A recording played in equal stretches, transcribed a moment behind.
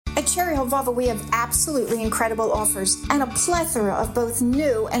Cherry Hill Volvo, we have absolutely incredible offers and a plethora of both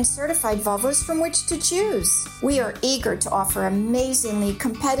new and certified Volvos from which to choose. We are eager to offer amazingly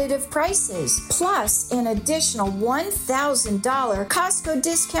competitive prices, plus an additional $1,000 Costco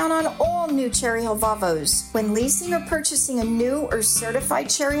discount on all new Cherry Hill Volvos. When leasing or purchasing a new or certified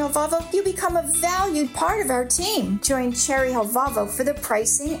Cherry Hill Volvo, you become a valued part of our team. Join Cherry Hill Volvo for the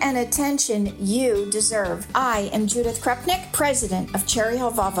pricing and attention you deserve. I am Judith Krupnick, president of Cherry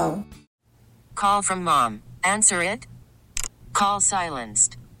Hill Volvo. Call from mom. Answer it. Call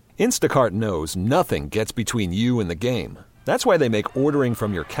silenced. Instacart knows nothing gets between you and the game. That's why they make ordering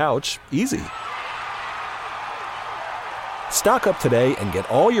from your couch easy. Stock up today and get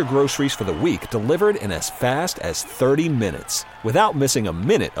all your groceries for the week delivered in as fast as 30 minutes without missing a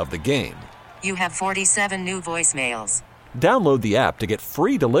minute of the game. You have 47 new voicemails. Download the app to get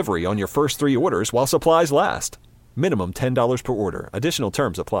free delivery on your first 3 orders while supplies last. Minimum $10 per order. Additional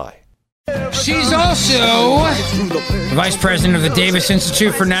terms apply. She's also Vice President of the Davis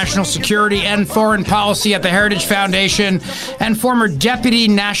Institute for National Security and Foreign Policy at the Heritage Foundation and former Deputy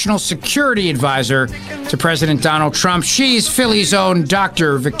National Security Advisor to President Donald Trump. She's Philly's own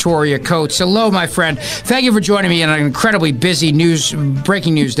Dr. Victoria Coates. Hello, my friend. Thank you for joining me on an incredibly busy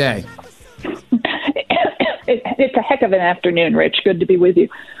breaking news day. It's a heck of an afternoon, Rich. Good to be with you.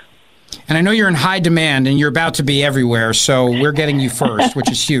 And I know you're in high demand and you're about to be everywhere, so we're getting you first, which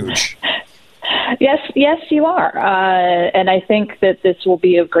is huge. Yes, you are. And I think that this will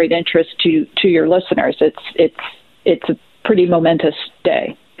be of great interest to your listeners. It's a pretty momentous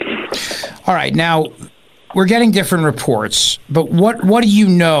day. All right. Now, we're getting different reports, but what do you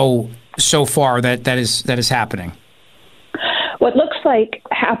know so far that is happening? What looks like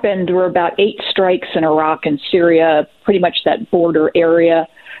happened were about 8 strikes in Iraq and Syria, pretty much that border area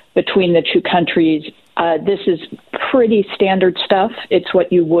between the two countries. This is pretty standard stuff. It's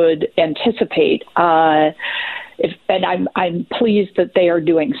what you would anticipate. And I'm pleased that they are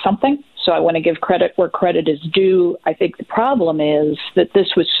doing something. So I want to give credit where credit is due. I think the problem is that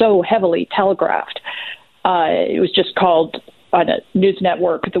this was so heavily telegraphed. It was just called on a news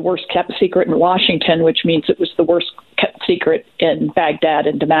network the worst kept secret in Washington, which means it was the worst kept secret in Baghdad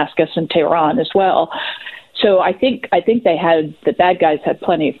and Damascus and Tehran as well. So I think the bad guys had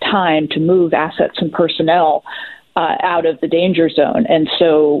plenty of time to move assets and personnel out of the danger zone, and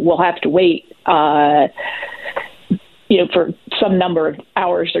so we'll have to wait, for some number of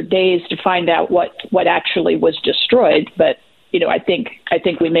hours or days to find out what actually was destroyed. But I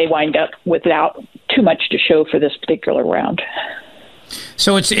think we may wind up without too much to show for this particular round.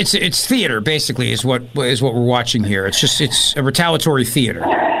 So it's theater basically is what we're watching here. It's a retaliatory theater.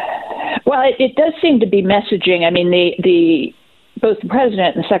 Well, it does seem to be messaging. I mean, both the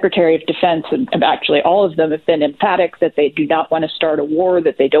president and the secretary of defense, and actually all of them, have been emphatic that they do not want to start a war,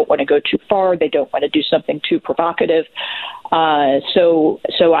 that they don't want to go too far, they don't want to do something too provocative. So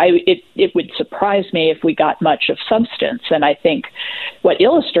it would surprise me if we got much of substance. And I think what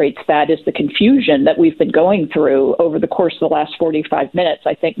illustrates that is the confusion that we've been going through over the course of the last 45 minutes.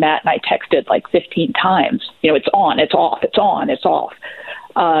 I think Matt and I texted like 15 times. It's on, it's off, it's on, it's off.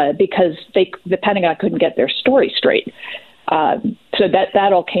 Because the Pentagon couldn't get their story straight. So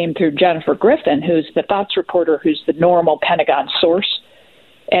that all came through Jennifer Griffin, who's the thoughts reporter, who's the normal Pentagon source.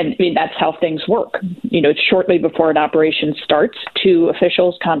 And I mean, that's how things work. Shortly before an operation starts, 2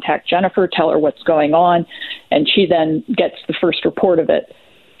 officials contact Jennifer, tell her what's going on, and she then gets the first report of it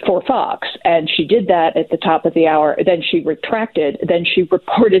for Fox. And she did that at the top of the hour. Then she retracted. Then she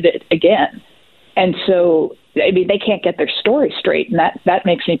reported it again. And so, I mean, they can't get their story straight, and that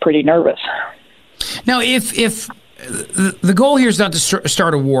makes me pretty nervous. Now, if the goal here is not to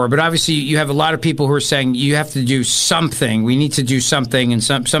start a war, but obviously you have a lot of people who are saying you have to do something. We need to do something, and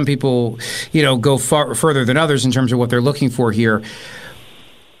some people, go further than others in terms of what they're looking for here.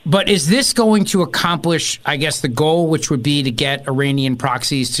 But is this going to accomplish, I guess, the goal, which would be to get Iranian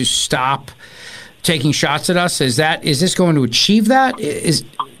proxies to stop taking shots at us? Is this going to achieve that? Do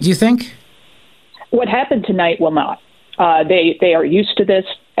you think? What happened tonight will not. They are used to this,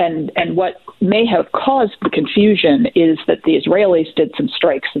 and what may have caused the confusion is that the Israelis did some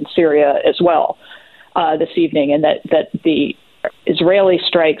strikes in Syria as well this evening, and that the Israeli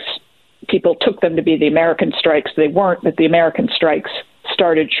strikes, people took them to be the American strikes. They weren't, but the American strikes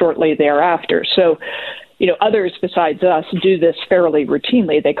started shortly thereafter. So, others besides us do this fairly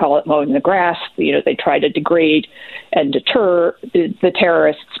routinely. They call it mowing the grass. They try to degrade and deter the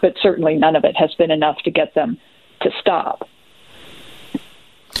terrorists, but certainly none of it has been enough to get them to stop.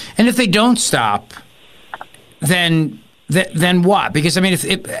 And if they don't stop, then what? Because I mean,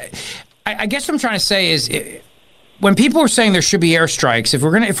 I guess what I'm trying to say is, when people are saying there should be airstrikes, if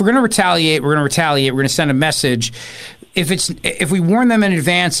we're gonna retaliate, we're gonna send a message. If we warn them in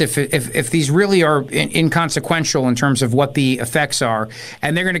advance, if these really are inconsequential in terms of what the effects are,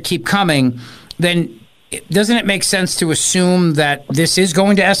 and they're going to keep coming, then doesn't it make sense to assume that this is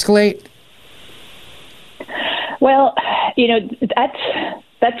going to escalate? Well,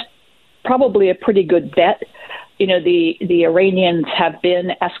 that's probably a pretty good bet. The Iranians have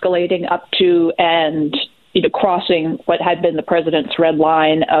been escalating up to and crossing what had been the president's red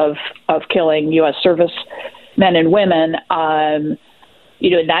line of killing U.S. service men and women. And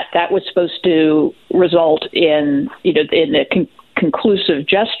that was supposed to result in a conclusive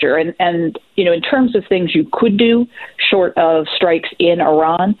gesture. And in terms of things you could do short of strikes in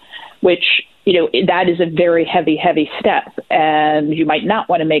Iran, which that is a very heavy step, and you might not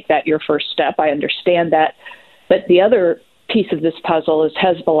want to make that your first step. I understand that. But the other piece of this puzzle is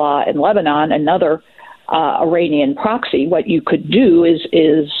Hezbollah in Lebanon, another Iranian proxy. What you could do is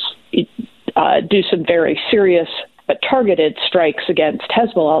do some very serious but targeted strikes against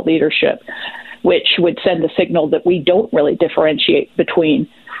Hezbollah leadership, which would send a signal that we don't really differentiate between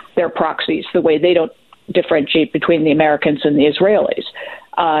their proxies the way they don't differentiate between the Americans and the Israelis.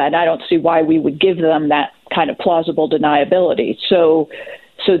 And I don't see why we would give them that kind of plausible deniability. So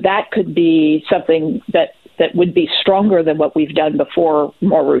that could be something that would be stronger than what we've done before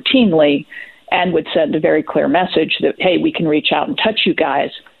more routinely, and would send a very clear message that, hey, we can reach out and touch you guys,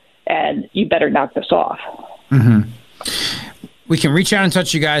 and you better knock this off. Mm-hmm. We can reach out and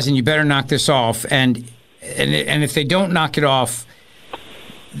touch you guys, and you better knock this off. And if they don't knock it off,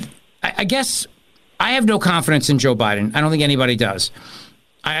 I guess I have no confidence in Joe Biden. I don't think anybody does.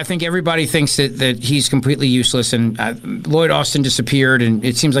 I think everybody thinks that he's completely useless, and Lloyd Austin disappeared, and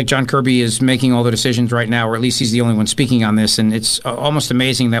it seems like John Kirby is making all the decisions right now, or at least he's the only one speaking on this, and it's almost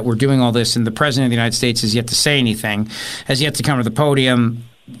amazing that we're doing all this, and the president of the United States has yet to say anything, has yet to come to the podium,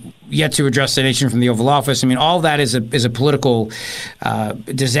 yet to address the nation from the Oval Office. I mean, all that is a political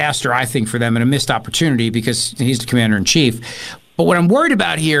disaster, I think, for them, and a missed opportunity because he's the commander-in-chief. But what I'm worried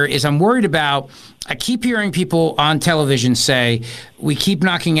about here is I keep hearing people on television say, we keep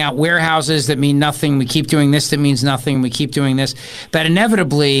knocking out warehouses that mean nothing, we keep doing this that means nothing, we keep doing this, that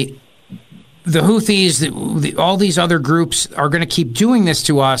inevitably the Houthis, all these other groups are going to keep doing this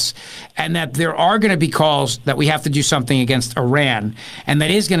to us, and that there are going to be calls that we have to do something against Iran, and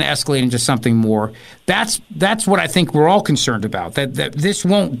that is going to escalate into something more. That's what I think we're all concerned about, that this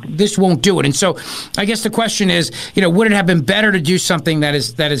won't do it. And so I guess the question is, would it have been better to do something that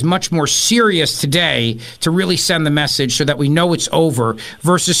is much more serious today to really send the message so that we know it's over,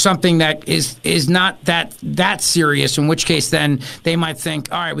 versus something that is not that serious, in which case then they might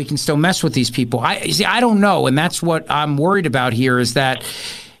think, all right, we can still mess with these people. I don't know, and that's what I'm worried about here, is that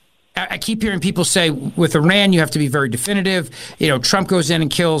I keep hearing people say with Iran, you have to be very definitive. Trump goes in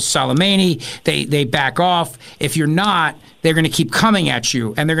and kills Soleimani. They back off. If you're not, they're going to keep coming at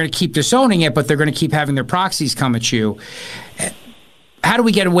you, and they're going to keep disowning it, but they're going to keep having their proxies come at you. How do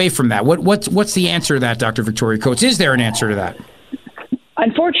we get away from that? What's the answer to that, Dr. Victoria Coates? Is there an answer to that?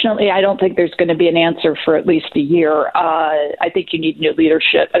 Unfortunately, I don't think there's going to be an answer for at least a year. I think you need new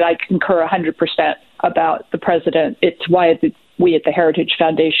leadership, and I concur 100% about the president. It's why we at the Heritage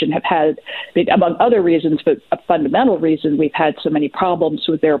Foundation have had, among other reasons, but a fundamental reason we've had so many problems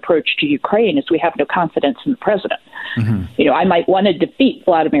with their approach to Ukraine is we have no confidence in the president. Mm-hmm. I might want to defeat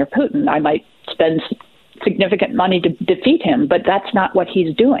Vladimir Putin. I might spend significant money to defeat him, but that's not what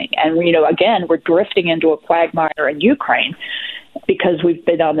he's doing. And, again, we're drifting into a quagmire in Ukraine because we've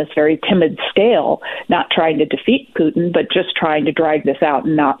been on this very timid scale, not trying to defeat Putin, but just trying to drag this out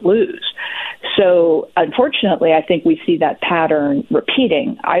and not lose. So, unfortunately, I think we see that pattern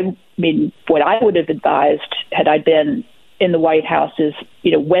repeating. I mean, what I would have advised had I been in the White House is,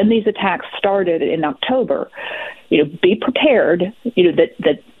 when these attacks started in October, be prepared,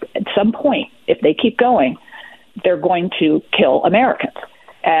 that at some point, if they keep going, they're going to kill Americans.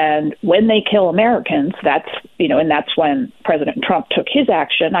 And when they kill Americans, that's when President Trump took his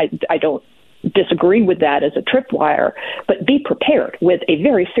action. I don't disagree with that as a tripwire, but be prepared with a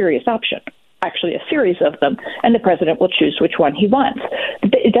very serious option, actually a series of them, and the president will choose which one he wants.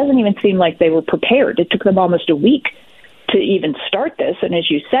 It doesn't even seem like they were prepared. It took them almost a week to even start this. And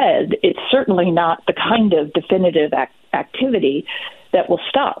as you said, it's certainly not the kind of definitive activity that will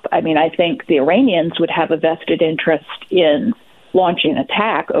stop. I mean, I think the Iranians would have a vested interest in launching an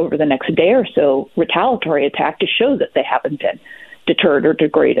attack over the next day or so, retaliatory attack, to show that they haven't been deterred or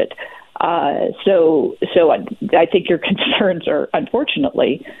degraded. So I think your concerns are,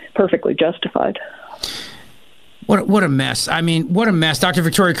 unfortunately, perfectly justified. What a mess. I mean, what a mess. Dr.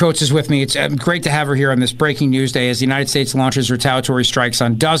 Victoria Coates is with me. It's great to have her here on this breaking news day as the United States launches retaliatory strikes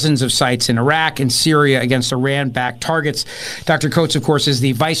on dozens of sites in Iraq and Syria against Iran-backed targets. Dr. Coates, of course, is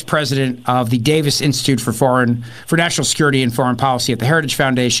the vice president of the Davis Institute for National Security and Foreign Policy at the Heritage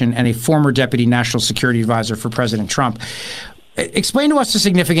Foundation and a former deputy national security advisor for President Trump. Explain to us the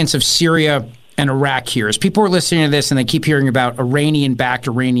significance of Syria and Iraq here. As people are listening to this and they keep hearing about Iranian-backed,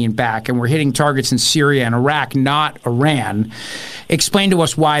 and we're hitting targets in Syria and Iraq, not Iran. Explain to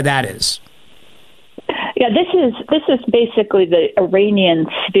us why that is. Yeah, this is basically the Iranian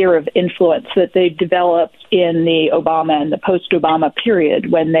sphere of influence that they developed in the Obama and the post-Obama period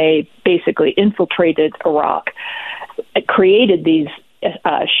when they basically infiltrated Iraq, created these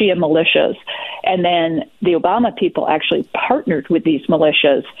Shia militias, and then the Obama people actually partnered with these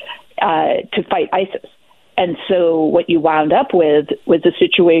militias to fight ISIS. And so what you wound up with was a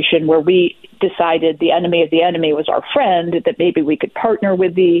situation where we decided the enemy of the enemy was our friend, that maybe we could partner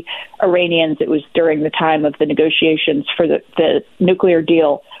with the Iranians. It was during the time of the negotiations for the nuclear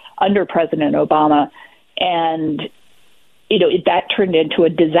deal under President Obama. And that turned into a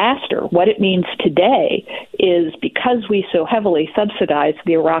disaster. What it means today is because we so heavily subsidize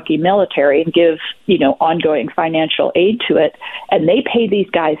the Iraqi military and give, ongoing financial aid to it, and they pay these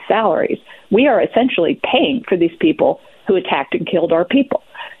guys salaries, we are essentially paying for these people who attacked and killed our people.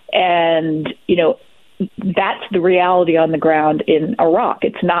 And, that's the reality on the ground in Iraq.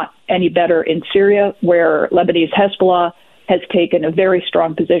 It's not any better in Syria, where Lebanese Hezbollah has taken a very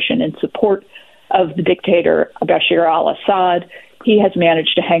strong position in support of the dictator Bashar al-Assad. He has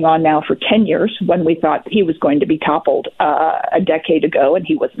managed to hang on now for 10 years when we thought he was going to be toppled a decade ago, and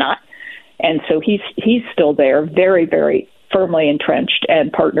he was not. And so he's still there, very, very firmly entrenched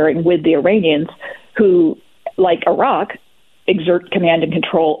and partnering with the Iranians who, like Iraq, exert command and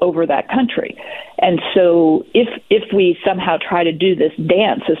control over that country. And so if we somehow try to do this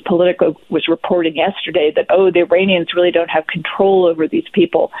dance, as Politico was reporting yesterday, that, the Iranians really don't have control over these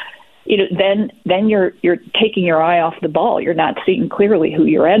people, then you're taking your eye off the ball. You're not seeing clearly who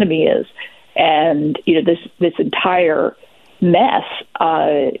your enemy is, and this entire mess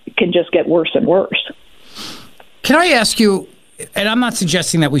can just get worse and worse. Can I ask you? And I'm not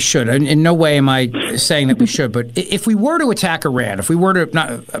suggesting that we should. In no way am I saying that we should. But if we were to attack Iran, if we were to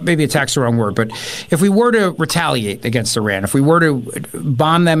not maybe attack's the wrong word, but if we were to retaliate against Iran, if we were to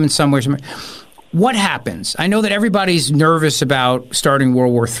bomb them in some way. What happens? I know that everybody's nervous about starting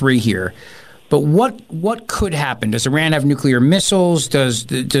World War III here, but what could happen? Does Iran have nuclear missiles?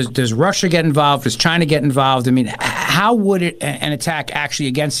 Does Russia get involved? Does China get involved? I mean, how would an attack actually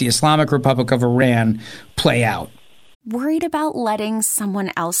against the Islamic Republic of Iran play out? Worried about letting someone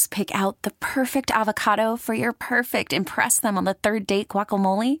else pick out the perfect avocado for your perfect impress them on the third date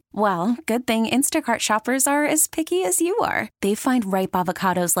guacamole? Well, good thing Instacart shoppers are as picky as you are. They find ripe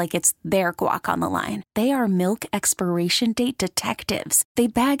avocados like it's their guac on the line. They are milk expiration date detectives. They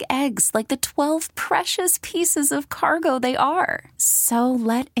bag eggs like the 12 precious pieces of cargo they are. So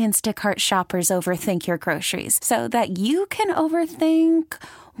let Instacart shoppers overthink your groceries so that you can overthink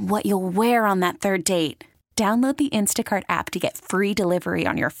what you'll wear on that third date. Download the Instacart app to get free delivery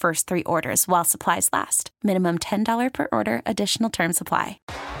on your first 3 orders while supplies last. Minimum $10 per order. Additional terms apply.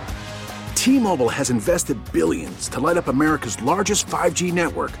 T-Mobile has invested billions to light up America's largest 5G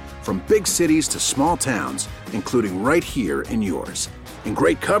network, from big cities to small towns, including right here in yours. And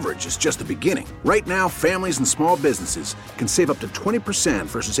great coverage is just the beginning. Right now, families and small businesses can save up to 20%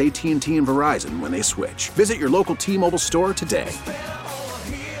 versus AT&T and Verizon when they switch. Visit your local T-Mobile store today.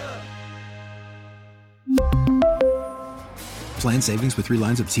 Plan savings with 3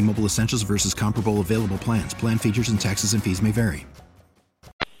 lines of T-Mobile Essentials versus comparable available plans. Plan features and taxes and fees may vary.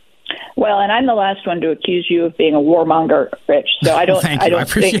 Well, and I'm the last one to accuse you of being a warmonger, Rich. So I don't. Thank you. I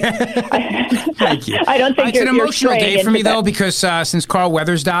appreciate it. Thank you. I don't think it's an emotional day for me, though, because since Carl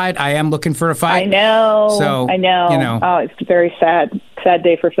Weathers died, I am looking for a fight. I know. So I know. Oh, it's a very sad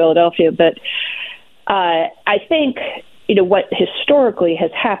day for Philadelphia. But I think what historically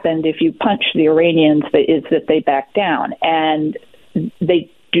has happened, if you punch the Iranians, is that they back down, and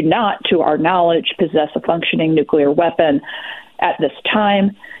they do not, to our knowledge, possess a functioning nuclear weapon at this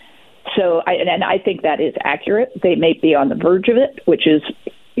time. So, I think that is accurate. They may be on the verge of it, which is,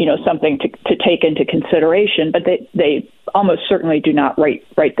 something to take into consideration. But they almost certainly do not right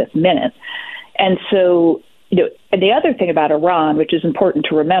this minute. And so, and the other thing about Iran, which is important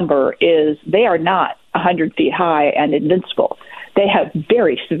to remember, is they are not 100 feet high and invincible. They have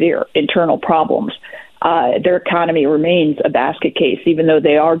very severe internal problems. Their economy remains a basket case. Even though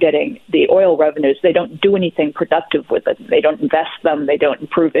they are getting the oil revenues, they don't do anything productive with it. They don't invest them. They don't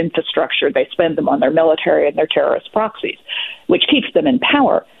improve infrastructure. They spend them on their military and their terrorist proxies, which keeps them in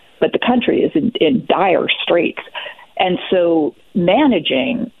power. But the country is in dire straits. And so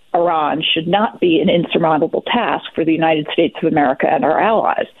managing Iran should not be an insurmountable task for the United States of America and our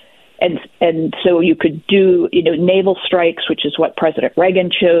allies. And so you could do, naval strikes, which is what President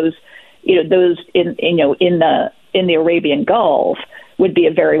Reagan chose. Those in the Arabian Gulf would be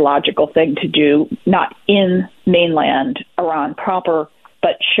a very logical thing to do, not in mainland Iran proper,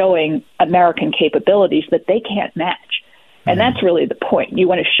 but showing American capabilities that they can't match. And that's really the point. You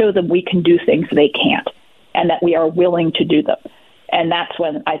want to show them we can do things they can't, and that we are willing to do them. And that's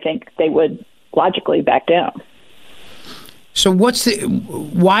when I think they would logically back down. So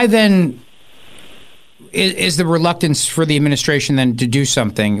why then is the reluctance for the administration then to do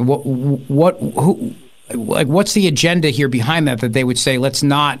something? What's the agenda here behind that they would say, let's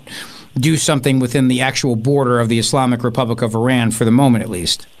not do something within the actual border of the Islamic Republic of Iran for the moment, at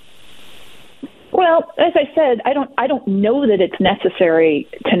least? Well, as I said, I don't know that it's necessary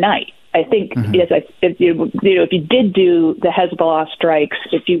tonight. I think if you did do the Hezbollah strikes,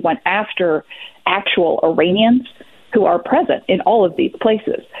 if you went after actual Iranians who are present in all of these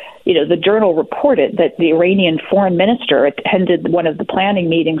places. The Journal reported that the Iranian foreign minister attended one of the planning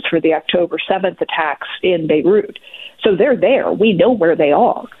meetings for the October 7th attacks in Beirut. So they're there. We know where they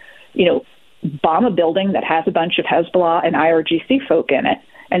are. Bomb a building that has a bunch of Hezbollah and IRGC folk in it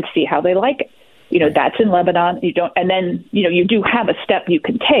and see how they like it. That's in Lebanon. And then you do have a step you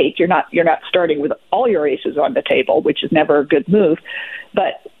can take. You're not starting with all your aces on the table, which is never a good move.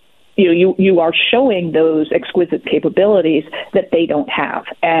 But you are showing those exquisite capabilities that they don't have.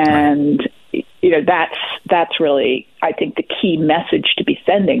 And, that's really, I think, the key message to be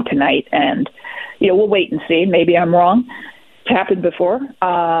sending tonight. And, we'll wait and see. Maybe I'm wrong. It's happened before.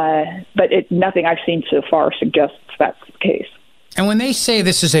 But nothing I've seen so far suggests that's the case. And when they say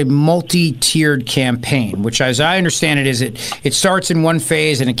this is a multi-tiered campaign, which as I understand it is it starts in one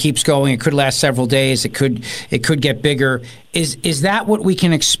phase and it keeps going. It could last several days. It could get bigger. Is that what we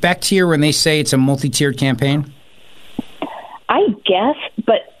can expect here when they say it's a multi-tiered campaign? I guess,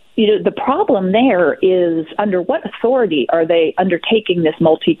 but the problem there is under what authority are they undertaking this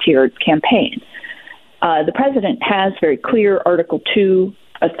multi-tiered campaign? The president has very clear Article 2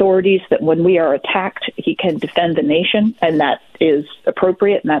 authorities that when we are attacked, he can defend the nation, and that is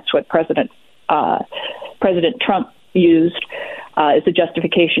appropriate, and that's what President Trump used as a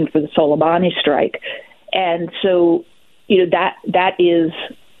justification for the Soleimani strike. And so, that is,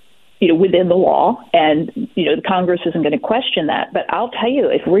 within the law, and, the Congress isn't going to question that. But I'll tell you,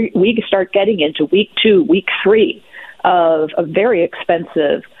 if we start getting into week 2, week 3 of a very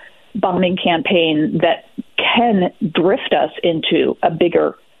expensive bombing campaign that can drift us into a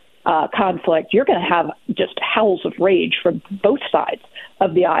bigger conflict, you're going to have just howls of rage from both sides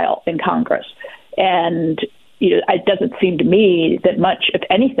of the aisle in Congress. And it doesn't seem to me that much, if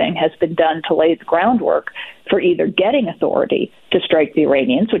anything, has been done to lay the groundwork for either getting authority to strike the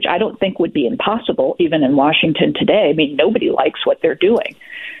Iranians, which I don't think would be impossible even in Washington today. I mean, nobody likes what they're doing.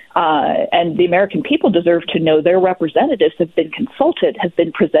 And the American people deserve to know their representatives have been consulted, have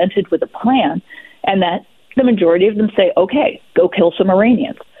been presented with a plan, and that the majority of them say, okay, go kill some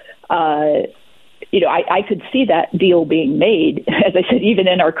Iranians. I could see that deal being made, as I said, even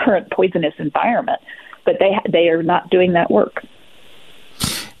in our current poisonous environment, but they are not doing that work.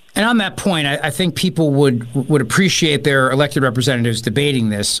 And on that point, I think people would appreciate their elected representatives debating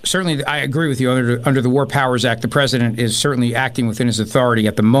this. Certainly, I agree with you. Under the War Powers Act, the president is certainly acting within his authority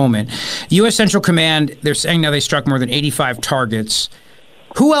at the moment. The U.S. Central Command, they're saying now they struck more than 85 targets.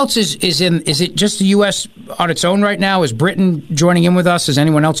 Who else is in? Is it just the U.S. on its own right now? Is Britain joining in with us? Is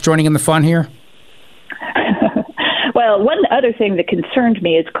anyone else joining in the fun here? Well, one other thing that concerned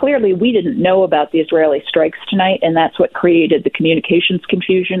me is clearly we didn't know about the Israeli strikes tonight, and that's what created the communications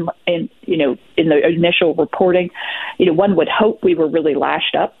confusion in the initial reporting. One would hope we were really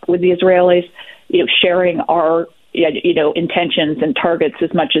lashed up with the Israelis, sharing our intentions and targets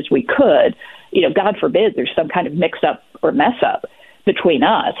as much as we could. God forbid there's some kind of mix up or mess up between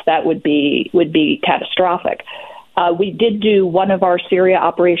us. That would be catastrophic. We did do one of our Syria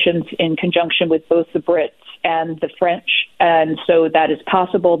operations in conjunction with both the Brits and the French, and so that is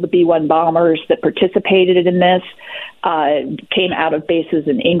possible. The B-1 bombers that participated in this came out of bases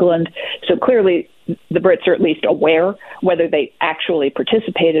in England, so clearly the Brits are at least aware. Whether they actually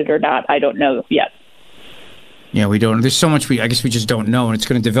participated or not, I don't know yet. Yeah, we don't. There's so much I guess we just don't know, and it's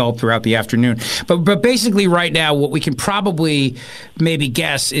going to develop throughout the afternoon. But basically, right now, what we can probably maybe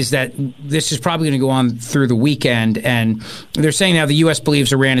guess is that this is probably going to go on through the weekend. And they're saying now the U.S.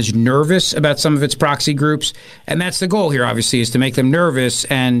 believes Iran is nervous about some of its proxy groups, and that's the goal here. Obviously, is to make them nervous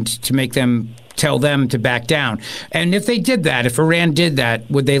and to make them tell them to back down. And if they did that, if Iran did that,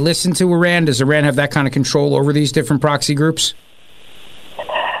 would they listen to Iran? Does Iran have that kind of control over these different proxy groups?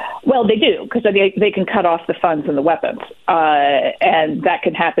 Well, they do, because they can cut off the funds and the weapons, and that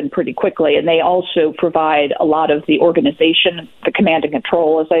can happen pretty quickly. And they also provide a lot of the organization, the command and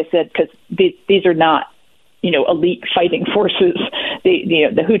control, as I said, because these are not, elite fighting forces.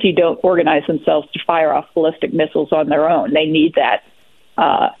 The Houthi don't organize themselves to fire off ballistic missiles on their own. They need that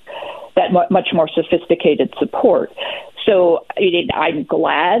much more sophisticated support. So I'm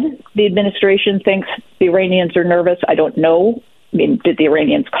glad the administration thinks the Iranians are nervous. I don't know. I mean, did the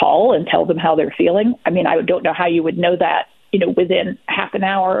Iranians call and tell them how they're feeling? I mean, I don't know how you would know that, within half an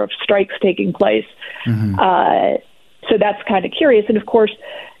hour of strikes taking place. Mm-hmm. So that's kind of curious. And of course,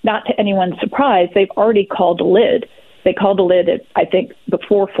 not to anyone's surprise, they've already called a lid. They called a lid at, I think,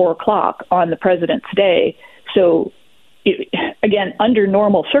 before 4:00 on the president's day. So again, under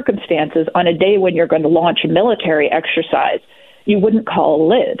normal circumstances, on a day when you're going to launch a military exercise, you wouldn't call a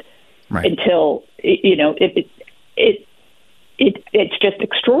lid until, it's just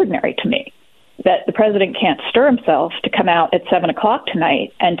extraordinary to me that the president can't stir himself to come out at 7:00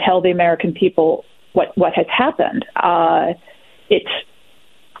 tonight and tell the American people what has happened. It's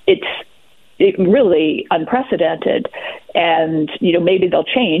really unprecedented, and maybe they'll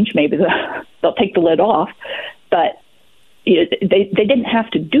change, maybe they'll take the lid off, but they didn't have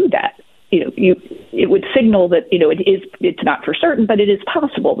to do that. It would signal that it's not for certain, but it is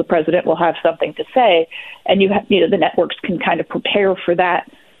possible the president will have something to say, and the networks can kind of prepare for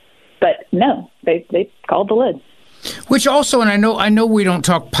that. But no, they called the lid. Which also, and I know we don't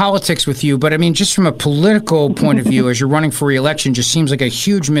talk politics with you, but I mean, just from a political point of view, as you're running for re-election, just seems like a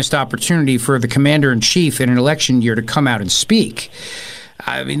huge missed opportunity for the commander-in-chief in an election year to come out and speak.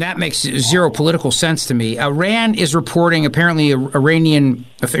 I mean, that makes zero political sense to me. Iran is reporting, apparently Iranian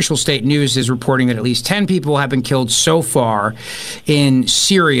official state news is reporting that at least 10 people have been killed so far in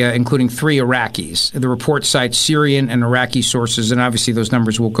Syria, including 3 Iraqis. The report cites Syrian and Iraqi sources, and obviously those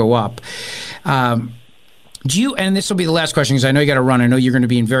numbers will go up. And this will be the last question because I know you got to run. I know you're going to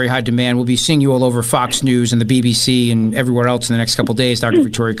be in very high demand. We'll be seeing you all over Fox News and the BBC and everywhere else in the next couple of days, Dr.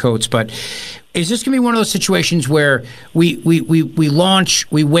 Victoria Coates. But is this going to be one of those situations where we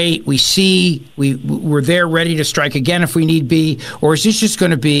launch, we wait, we see, we're there ready to strike again if we need be? Or is this just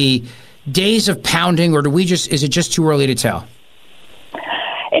going to be days of pounding, or is it just too early to tell?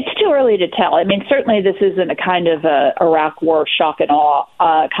 It's too early to tell. I mean, certainly this isn't a kind of a Iraq war shock and awe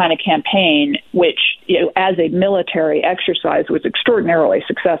kind of campaign, which, as a military exercise was extraordinarily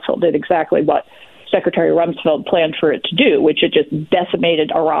successful, did exactly what Secretary Rumsfeld planned for it to do, which it just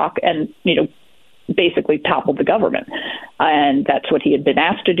decimated Iraq and, basically toppled the government. And that's what he had been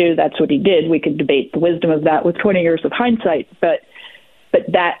asked to do. That's what he did. We could debate the wisdom of that with 20 years of hindsight, but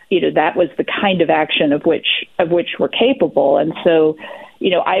that, that was the kind of action of which we're capable. And so,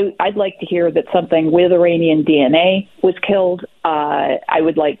 I'd like to hear that something with Iranian DNA was killed. I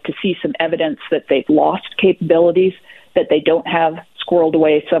would like to see some evidence that they've lost capabilities, that they don't have squirreled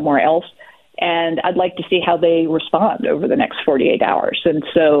away somewhere else. And I'd like to see how they respond over the next 48 hours. And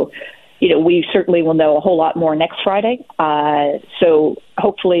so, we certainly will know a whole lot more next Friday. So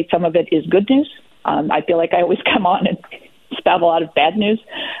hopefully some of it is good news. I feel like I always come on and spout a lot of bad news,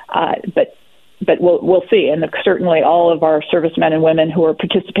 but we'll see. And certainly all of our servicemen and women who are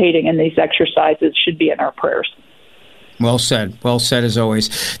participating in these exercises should be in our prayers. Well said. Well said, as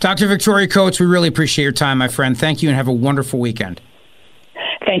always. Dr. Victoria Coates, we really appreciate your time, my friend. Thank you, and have a wonderful weekend.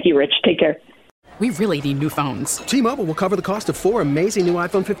 Thank you, Rich. Take care. We really need new phones. T-Mobile will cover the cost of 4 amazing new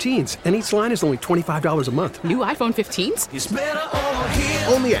iPhone 15s, and each line is only $25 a month. New iPhone 15s? It's better over here.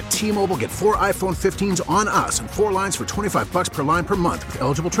 Only at T-Mobile, get 4 iPhone 15s on us and 4 lines for $25 per line per month with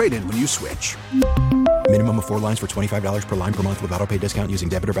eligible trade-in when you switch. Minimum of 4 lines for $25 per line per month with autopay discount using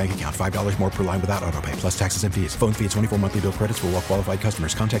debit or bank account. $5 more per line without autopay, plus taxes and fees. Phone fee at 24 monthly bill credits for well-qualified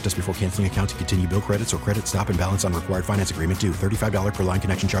customers. Contact us before canceling account to continue bill credits or credit stop and balance on required finance agreement due. $35 per line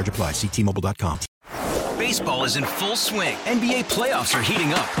connection charge applies. See T-Mobile.com. Baseball is in full swing. NBA playoffs are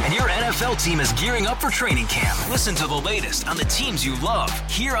heating up, and your NFL team is gearing up for training camp. Listen to the latest on the teams you love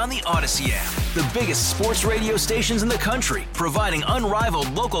here on the Odyssey app. The biggest sports radio stations in the country, providing unrivaled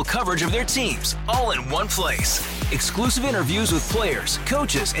local coverage of their teams, all in one place. Exclusive interviews with players,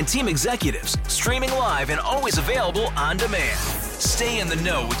 coaches, and team executives, streaming live and always available on demand. Stay in the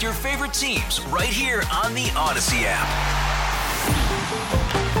know with your favorite teams right here on the Odyssey app.